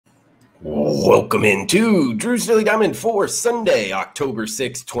Welcome into Drew's Daily Diamond for Sunday, October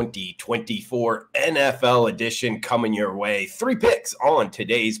 6, 2024, NFL edition coming your way. 3 picks on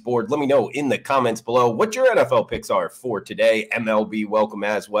today's board. Let me know in the comments below what your NFL picks are for today. MLB welcome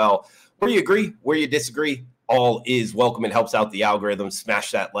as well. Where you agree, where you disagree, all is welcome. It helps out the algorithm.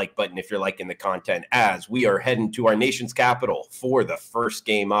 Smash that like button if you're liking the content as we are heading to our nation's capital for the first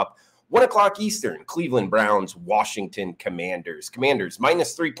game up. 1 o'clock Eastern, Cleveland Browns, Washington Commanders. Commanders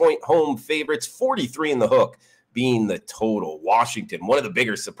minus 3-point home favorites, 43 in the hook being the total. Washington, one of the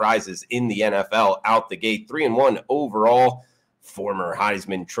bigger surprises in the NFL out the gate, 3-1 overall. Former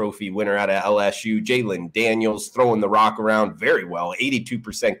Heisman Trophy winner out of LSU, Jalen Daniels, throwing the rock around very well,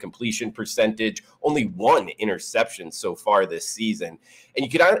 82% completion percentage, only 1 interception so far this season. And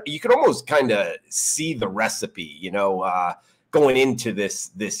you could almost kind of see the recipe, going into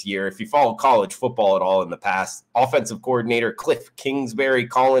this year. If you follow college football at all in the past, offensive coordinator Cliff Kingsbury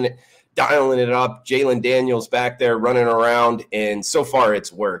dialing it up, Jalen Daniels back there running around, and so far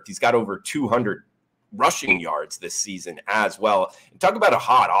it's worked. He's got over 200 rushing yards this season as well. And talk about a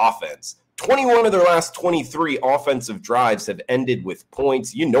hot offense. 21 of their last 23 offensive drives have ended with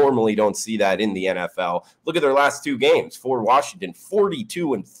points. You normally don't see that in the NFL. Look at their last 2 games for Washington,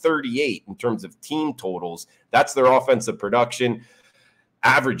 42 and 38 in terms of team totals. That's their offensive production,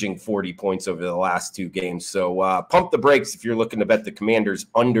 averaging 40 points over the last 2 games. So pump the brakes if you're looking to bet the Commanders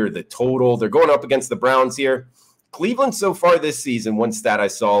under the total. They're going up against the Browns here. Cleveland so far this season, one stat I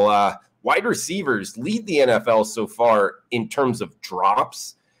saw, wide receivers lead the NFL so far in terms of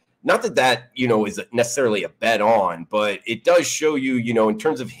drops. Not that is necessarily a bet on, but it does show you, in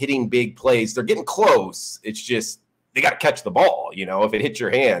terms of hitting big plays, they're getting close. It's just they got to catch the ball, if it hits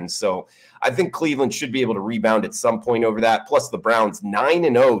your hands. So I think Cleveland should be able to rebound at some point over that. Plus the Browns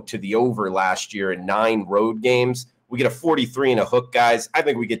 9-0 to the over last year in 9 road games. We get a 43 and a hook, guys. I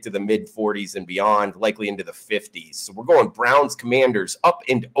think we get to the mid-40s and beyond, likely into the 50s. So we're going Browns Commanders up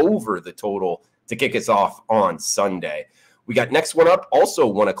and over the total to kick us off on Sunday. We got next one up, also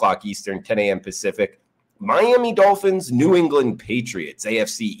 1 o'clock Eastern, 10 a.m. Pacific. Miami Dolphins, New England Patriots.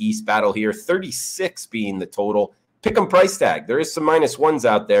 AFC East battle here, 36 being the total. Pick 'em price tag. There is some -1s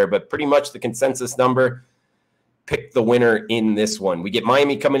out there, but pretty much the consensus number. Pick the winner in this one. We get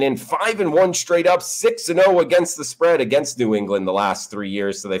Miami coming in 5-1 straight up, 6-0 against the spread against New England the last 3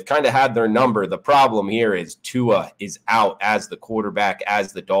 years. So they've kind of had their number. The problem here is Tua is out as the quarterback,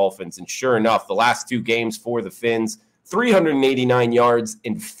 as the Dolphins. And sure enough, the last 2 games for the Fins, 389 yards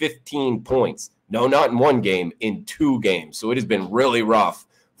and 15 points. No, not in 1 game, in 2 games. So it has been really rough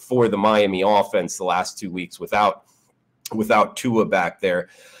for the Miami offense the last 2 weeks without Tua back there.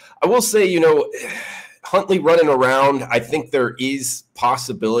 I will say, Huntley running around, I think there is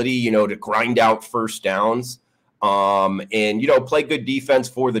possibility, to grind out first downs and, play good defense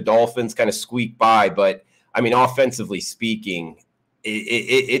for the Dolphins, kind of squeak by. But, offensively speaking,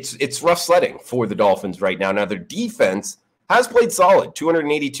 it's rough sledding for the Dolphins right now. Now, their defense has played solid,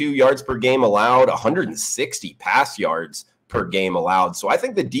 282 yards per game allowed, 160 pass yards per game allowed. So I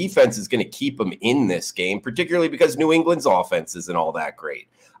think the defense is going to keep them in this game, particularly because New England's offense isn't all that great.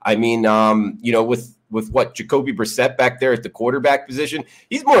 With what Jacoby Brissett back there at the quarterback position,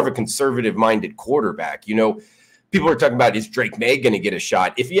 he's more of a conservative-minded quarterback. People are talking about, is Drake May going to get a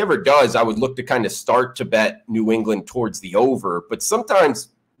shot? If he ever does, I would look to kind of start to bet New England towards the over. But sometimes,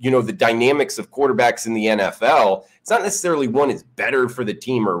 the dynamics of quarterbacks in the NFL, it's not necessarily one is better for the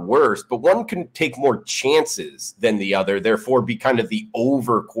team or worse, but one can take more chances than the other, therefore be kind of the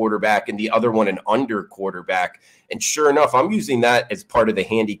over quarterback and the other one an under quarterback. And sure enough, I'm using that as part of the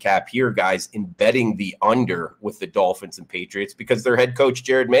handicap here, guys, in betting the under with the Dolphins and Patriots, because their head coach,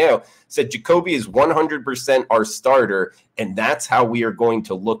 Jared Mayo, said Jacoby is 100% our starter, and that's how we are going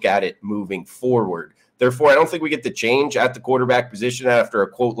to look at it moving forward. Therefore, I don't think we get to change at the quarterback position after a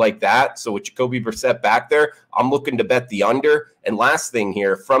quote like that. So with Jacoby Brissett back there, I'm looking to bet the under. And last thing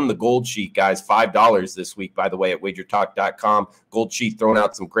here from the Goldsheet, guys, $5 this week, by the way, at WagerTalk.com. Goldsheet throwing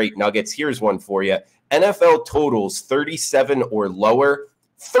out some great nuggets. Here's one for you. NFL totals 37 or lower,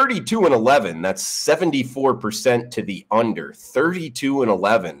 32-11. That's 74% to the under.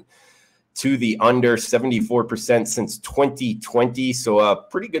 32-11. To the under, 74% since 2020. So a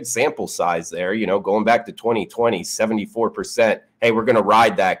pretty good sample size there, going back to 2020, 74%. Hey, we're going to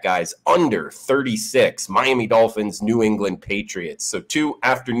ride that, guys. Under 36, Miami Dolphins, New England Patriots. So 2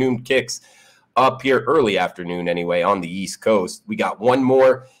 afternoon kicks up here, early afternoon anyway, on the East Coast. We got one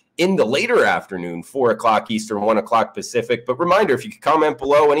more in the later afternoon, 4 o'clock Eastern, 1 o'clock Pacific. But reminder, if you could comment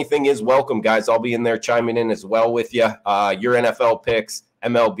below, anything is welcome, guys. I'll be in there chiming in as well with you. Your NFL picks,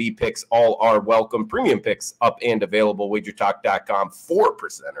 MLB picks, all are welcome. Premium picks up and available. WagerTalk.com,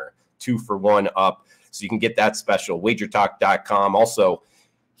 4%er, 2-for-1 up. So you can get that special. WagerTalk.com. Also,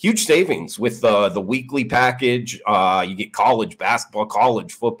 huge savings with the weekly package. You get college basketball,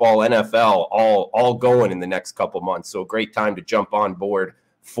 college football, NFL, all going in the next couple months. So a great time to jump on board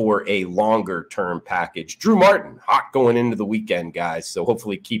for a longer term package. Drew Martin, hot going into the weekend, guys. So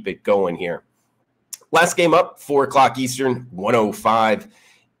hopefully keep it going here. Last game up, 4 o'clock Eastern, 105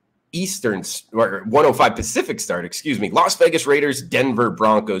 Eastern, or 105 Pacific start, Las Vegas Raiders, Denver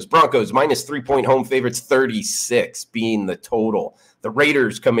Broncos. Broncos minus 3-point home favorites, 36 being the total. The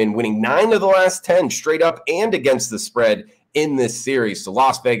Raiders come in winning 9 of the last 10 straight up and against the spread in this series. So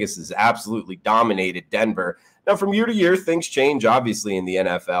Las Vegas has absolutely dominated Denver. Now, from year to year, things change, obviously, in the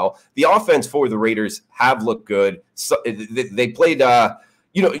NFL. The offense for the Raiders have looked good. So they played,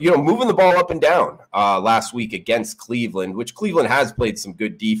 moving the ball up and down last week against Cleveland, which Cleveland has played some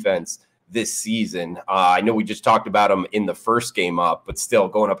good defense this season. I know we just talked about them in the first game up, but still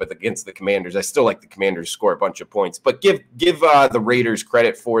going up against the Commanders. I still like the Commanders to score a bunch of points, but give the Raiders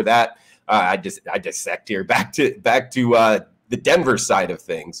credit for that. I dissect here back to the Denver side of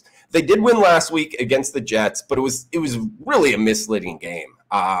things. They did win last week against the Jets, but it was really a misleading game.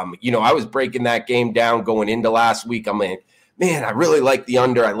 I was breaking that game down going into last week. I'm like, man, I really like the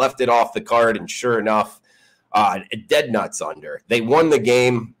under. I left it off the card, and sure enough, dead nuts under. They won the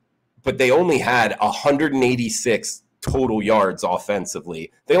game, but they only had 186 total yards offensively.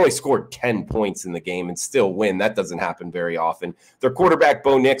 They only scored 10 points in the game and still win. That doesn't happen very often. Their quarterback,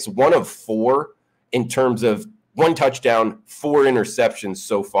 Bo Nix, 1 of 4 in terms of 1 touchdown, 4 interceptions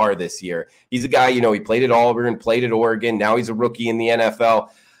so far this year. He's a guy, he played at Auburn, played at Oregon. Now he's a rookie in the NFL.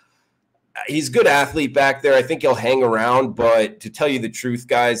 He's a good athlete back there. I think he'll hang around, but to tell you the truth,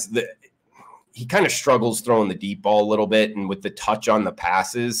 guys, he kind of struggles throwing the deep ball a little bit, and with the touch on the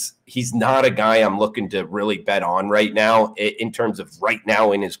passes, he's not a guy I'm looking to really bet on right now in terms of right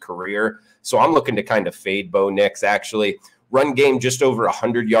now in his career. So I'm looking to kind of fade Bo Nix, actually. Run game just over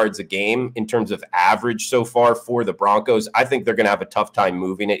 100 yards a game in terms of average so far for the Broncos. I think they're going to have a tough time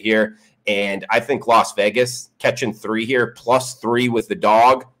moving it here, and I think Las Vegas catching 3 here, +3 with the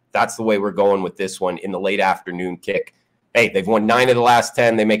dog. That's the way we're going with this one in the late afternoon kick. Hey, they've won 9 of the last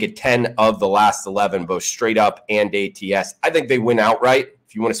 10. They make it 10 of the last 11, both straight up and ATS. I think they win outright.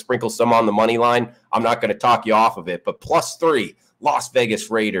 If you want to sprinkle some on the money line, I'm not going to talk you off of it. But +3, Las Vegas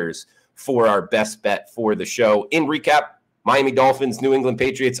Raiders for our best bet for the show. In recap, Miami Dolphins, New England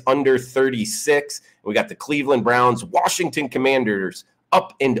Patriots under 36. We got the Cleveland Browns, Washington Commanders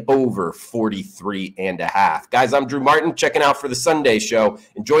up and over 43.5. Guys, I'm Drew Martin, checking out for the Sunday show.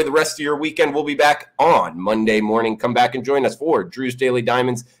 Enjoy the rest of your weekend. We'll be back on Monday morning. Come back and join us for Drew's Daily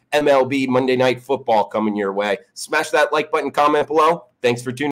Diamonds, MLB Monday Night Football coming your way. Smash that like button, comment below. Thanks for tuning in.